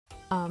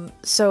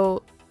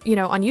So, you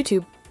know, on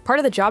YouTube, part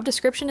of the job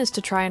description is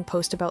to try and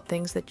post about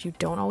things that you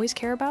don't always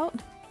care about.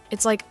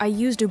 It's like, I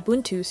used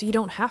Ubuntu so you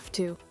don't have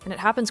to, and it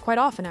happens quite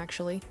often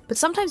actually. But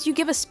sometimes you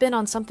give a spin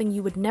on something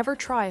you would never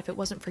try if it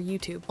wasn't for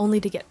YouTube,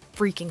 only to get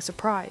freaking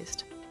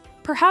surprised.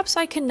 Perhaps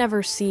I can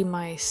never see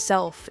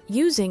myself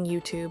using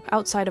YouTube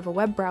outside of a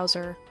web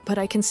browser, but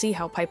I can see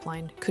how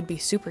Pipeline could be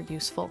super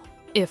useful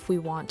if we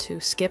want to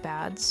skip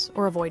ads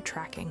or avoid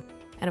tracking.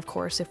 And of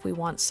course, if we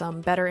want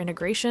some better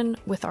integration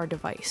with our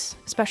device,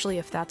 especially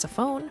if that's a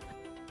phone.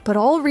 But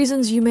all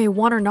reasons you may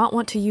want or not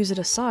want to use it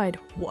aside,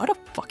 what a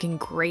fucking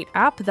great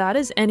app that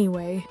is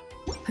anyway.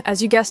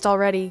 As you guessed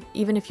already,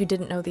 even if you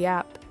didn't know the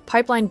app,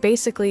 Pipeline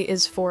basically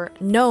is for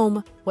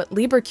GNOME what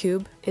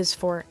LibreCube is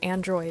for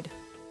Android.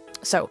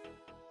 So,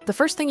 the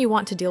first thing you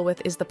want to deal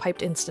with is the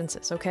piped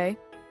instances, okay?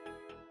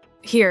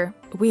 Here,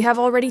 we have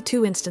already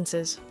 2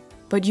 instances,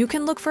 but you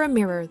can look for a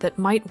mirror that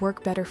might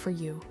work better for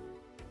you.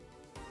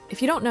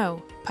 If you don't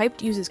know,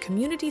 Piped uses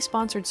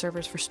community-sponsored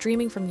servers for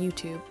streaming from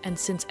YouTube, and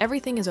since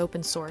everything is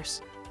open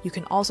source, you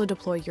can also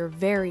deploy your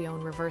very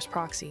own reverse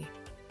proxy.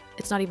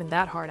 It's not even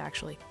that hard,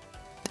 actually.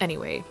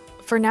 Anyway,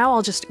 for now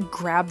I'll just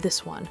grab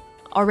this one.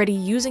 Already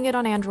using it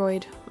on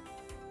Android,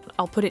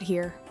 I'll put it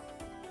here.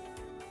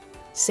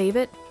 Save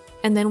it,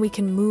 and then we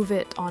can move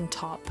it on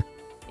top.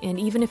 And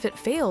even if it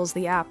fails,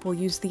 the app will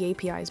use the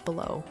APIs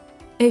below.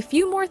 A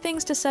few more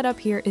things to set up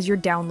here is your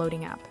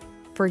downloading app.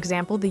 For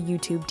example, the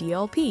YouTube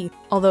DLP,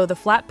 although the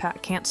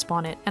Flatpak can't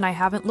spawn it, and I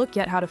haven't looked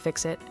yet how to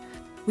fix it.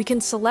 We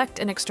can select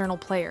an external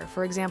player,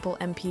 for example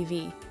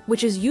MPV,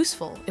 which is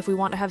useful if we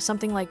want to have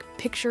something like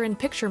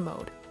picture-in-picture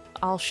mode.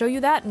 I'll show you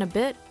that in a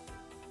bit.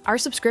 Our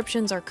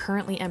subscriptions are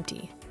currently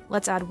empty.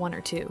 Let's add 1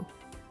 or 2.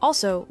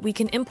 Also, we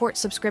can import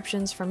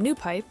subscriptions from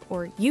NewPipe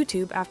or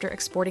YouTube after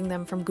exporting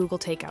them from Google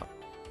Takeout.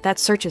 That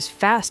search is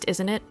fast,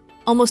 isn't it?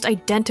 Almost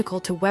identical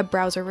to web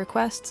browser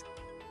requests.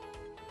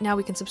 Now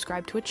we can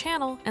subscribe to a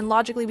channel, and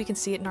logically we can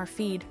see it in our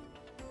feed.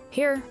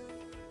 Here.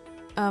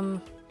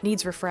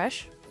 Needs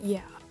refresh?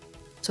 Yeah.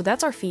 So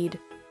that's our feed,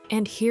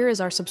 and here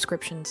is our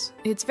subscriptions.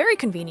 It's very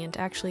convenient,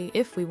 actually,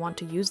 if we want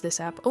to use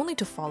this app only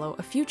to follow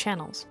a few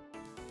channels.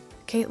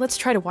 Okay, let's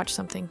try to watch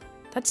something.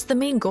 That's the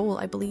main goal,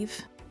 I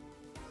believe.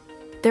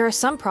 There are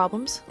some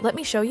problems. Let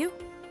me show you.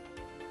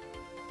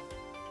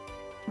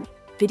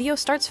 Video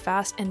starts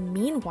fast, and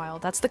meanwhile,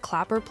 that's the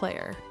clapper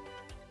player.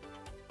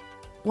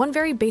 One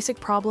very basic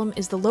problem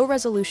is the low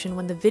resolution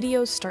when the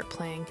videos start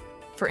playing.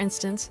 For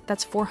instance,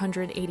 that's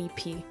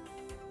 480p.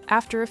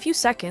 After a few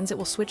seconds, it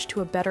will switch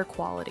to a better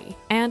quality.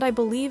 And I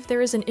believe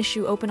there is an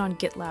issue open on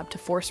Gitlab to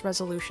force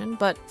resolution,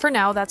 but for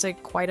now, that's a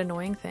quite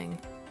annoying thing.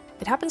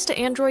 It happens to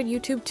Android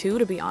YouTube too,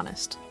 to be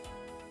honest.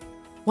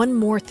 One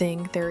more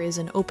thing there is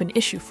an open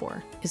issue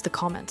for is the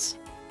comments.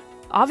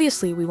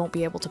 Obviously, we won't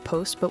be able to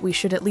post, but we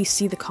should at least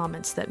see the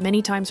comments that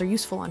many times are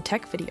useful on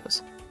tech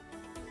videos.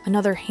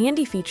 Another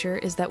handy feature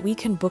is that we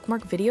can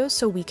bookmark videos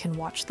so we can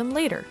watch them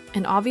later,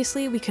 and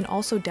obviously we can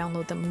also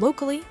download them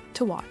locally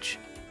to watch.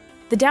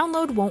 The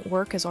download won't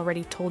work as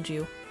already told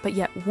you, but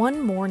yet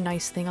one more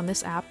nice thing on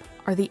this app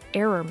are the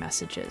error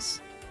messages.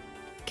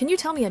 Can you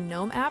tell me a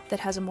GNOME app that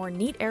has a more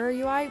neat error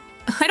UI?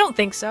 I don't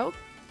think so.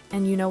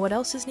 And you know what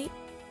else is neat?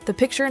 The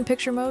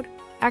picture-in-picture mode?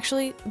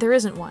 Actually, there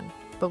isn't one,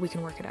 but we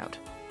can work it out.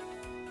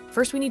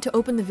 First we need to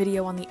open the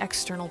video on the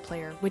external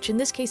player, which in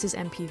this case is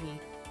MPV.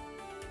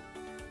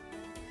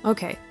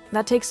 Okay,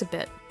 that takes a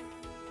bit.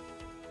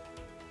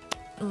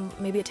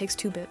 Maybe it takes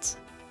 2 bits.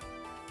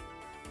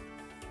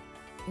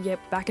 Yep,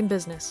 back in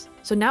business.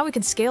 So now we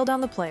can scale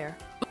down the player.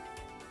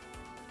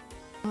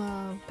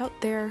 About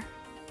there.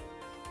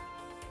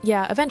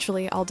 Yeah,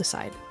 eventually I'll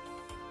decide.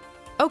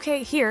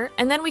 Okay, here,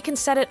 and then we can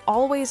set it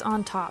always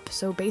on top,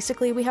 so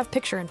basically we have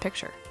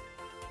picture-in-picture.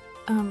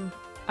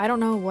 I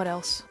don't know what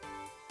else.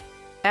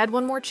 Add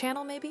 1 more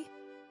channel, maybe?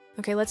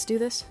 Okay, let's do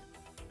this.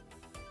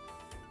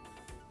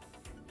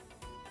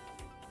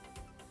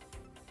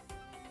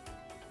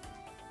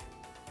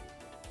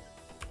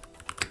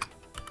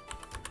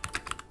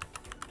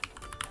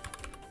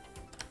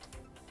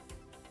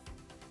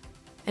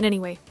 And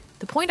anyway,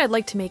 the point I'd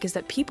like to make is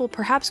that people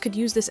perhaps could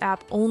use this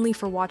app only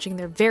for watching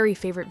their very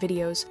favorite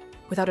videos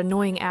without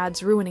annoying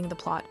ads ruining the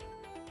plot.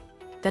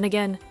 Then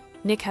again,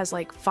 Nick has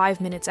like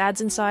 5 minutes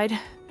ads inside,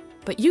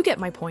 but you get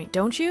my point,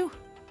 don't you?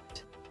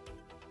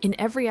 In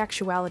every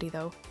actuality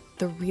though,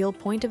 the real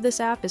point of this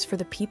app is for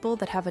the people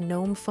that have a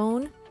GNOME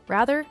phone,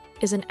 rather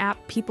is an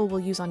app people will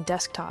use on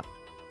desktop.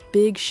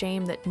 Big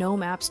shame that GNOME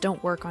apps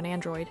don't work on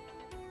Android.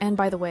 And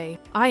by the way,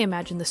 I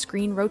imagine the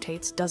screen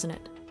rotates, doesn't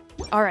it?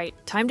 Alright,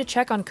 time to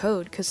check on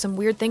code, cause some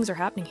weird things are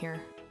happening here.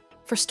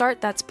 For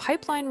start, that's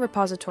Pipeline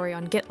repository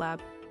on Gitlab.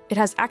 It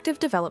has active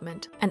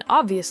development, and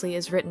obviously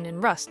is written in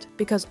Rust,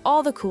 because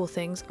all the cool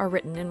things are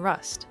written in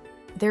Rust.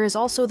 There is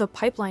also the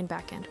Pipeline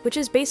backend, which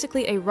is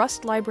basically a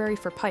Rust library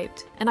for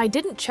piped, and I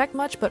didn't check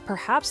much, but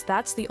perhaps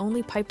that's the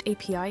only piped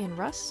API in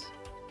Rust?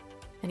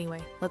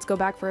 Anyway, let's go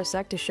back for a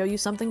sec to show you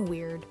something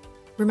weird.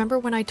 Remember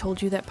when I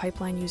told you that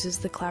Pipeline uses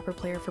the Clapper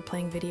player for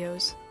playing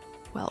videos?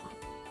 Well,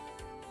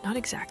 not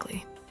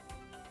exactly.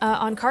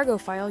 On cargo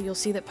file, you'll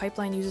see that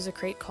Pipeline uses a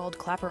crate called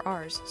Clapper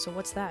Rs, so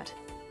what's that?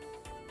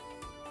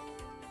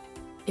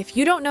 If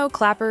you don't know,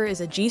 Clapper is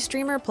a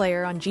GStreamer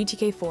player on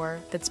GTK4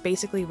 that's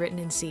basically written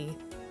in C.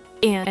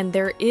 And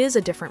there is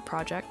a different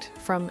project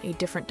from a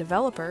different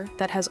developer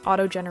that has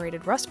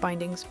auto-generated Rust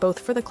bindings both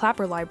for the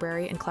Clapper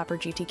library and Clapper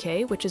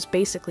GTK, which is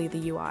basically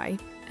the UI,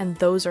 and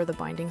those are the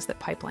bindings that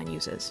Pipeline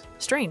uses.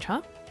 Strange,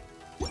 huh?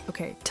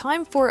 Okay,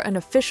 time for an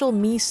official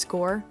me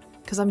score,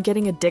 because I'm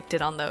getting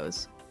addicted on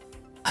those.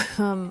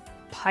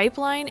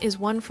 Pipeline is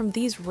one from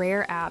these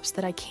rare apps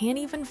that I can't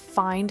even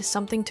find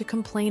something to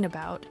complain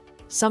about,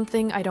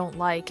 something I don't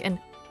like, and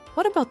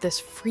what about this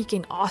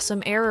freaking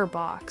awesome error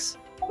box?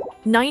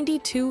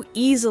 92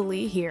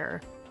 easily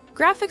here.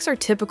 Graphics are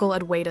typical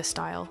Adwaita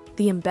style.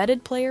 The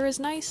embedded player is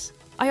nice.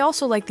 I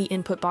also like the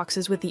input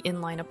boxes with the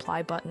inline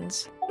apply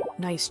buttons.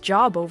 Nice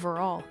job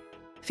overall.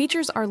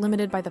 Features are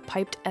limited by the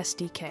piped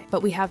SDK,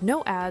 but we have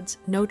no ads,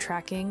 no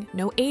tracking,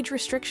 no age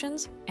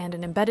restrictions, and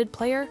an embedded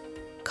player.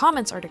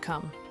 Comments are to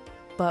come.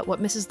 But what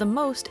misses the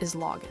most is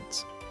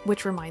logins.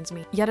 Which reminds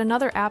me, yet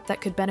another app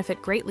that could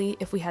benefit greatly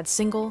if we had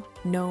single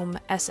GNOME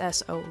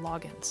SSO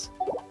logins.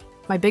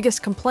 My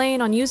biggest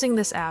complaint on using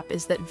this app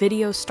is that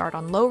videos start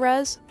on low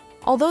res,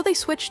 although they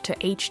switch to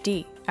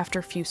HD after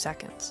a few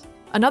seconds.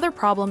 Another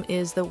problem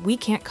is that we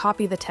can't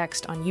copy the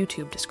text on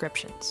YouTube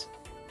descriptions.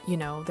 You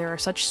know, there are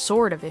such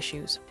sort of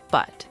issues,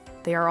 but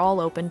they are all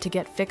open to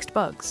get fixed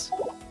bugs.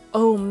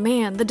 Oh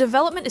man, the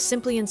development is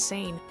simply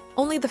insane.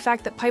 Only the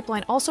fact that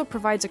Pipeline also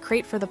provides a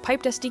crate for the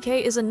piped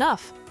SDK is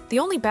enough. The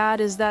only bad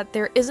is that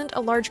there isn't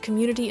a large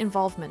community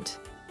involvement.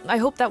 I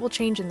hope that will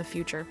change in the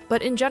future,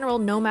 but in general,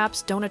 GNOME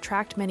apps don't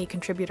attract many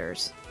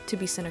contributors, to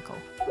be cynical.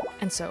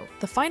 And so,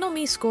 the final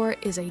me score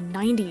is a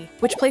 90,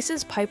 which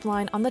places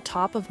Pipeline on the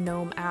top of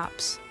GNOME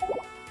apps.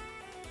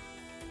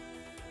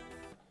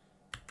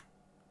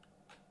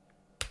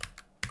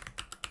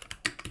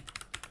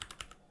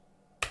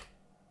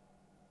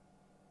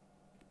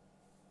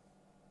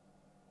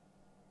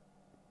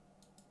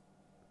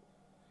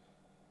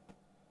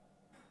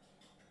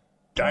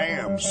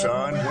 Damn,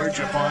 son, where'd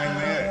you find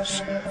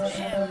this?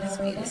 Damn, this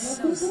beat is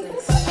so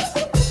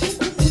sexy.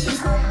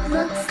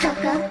 Look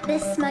stuck up,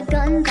 this my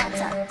gun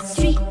butter.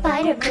 Street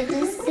fighter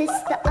business, this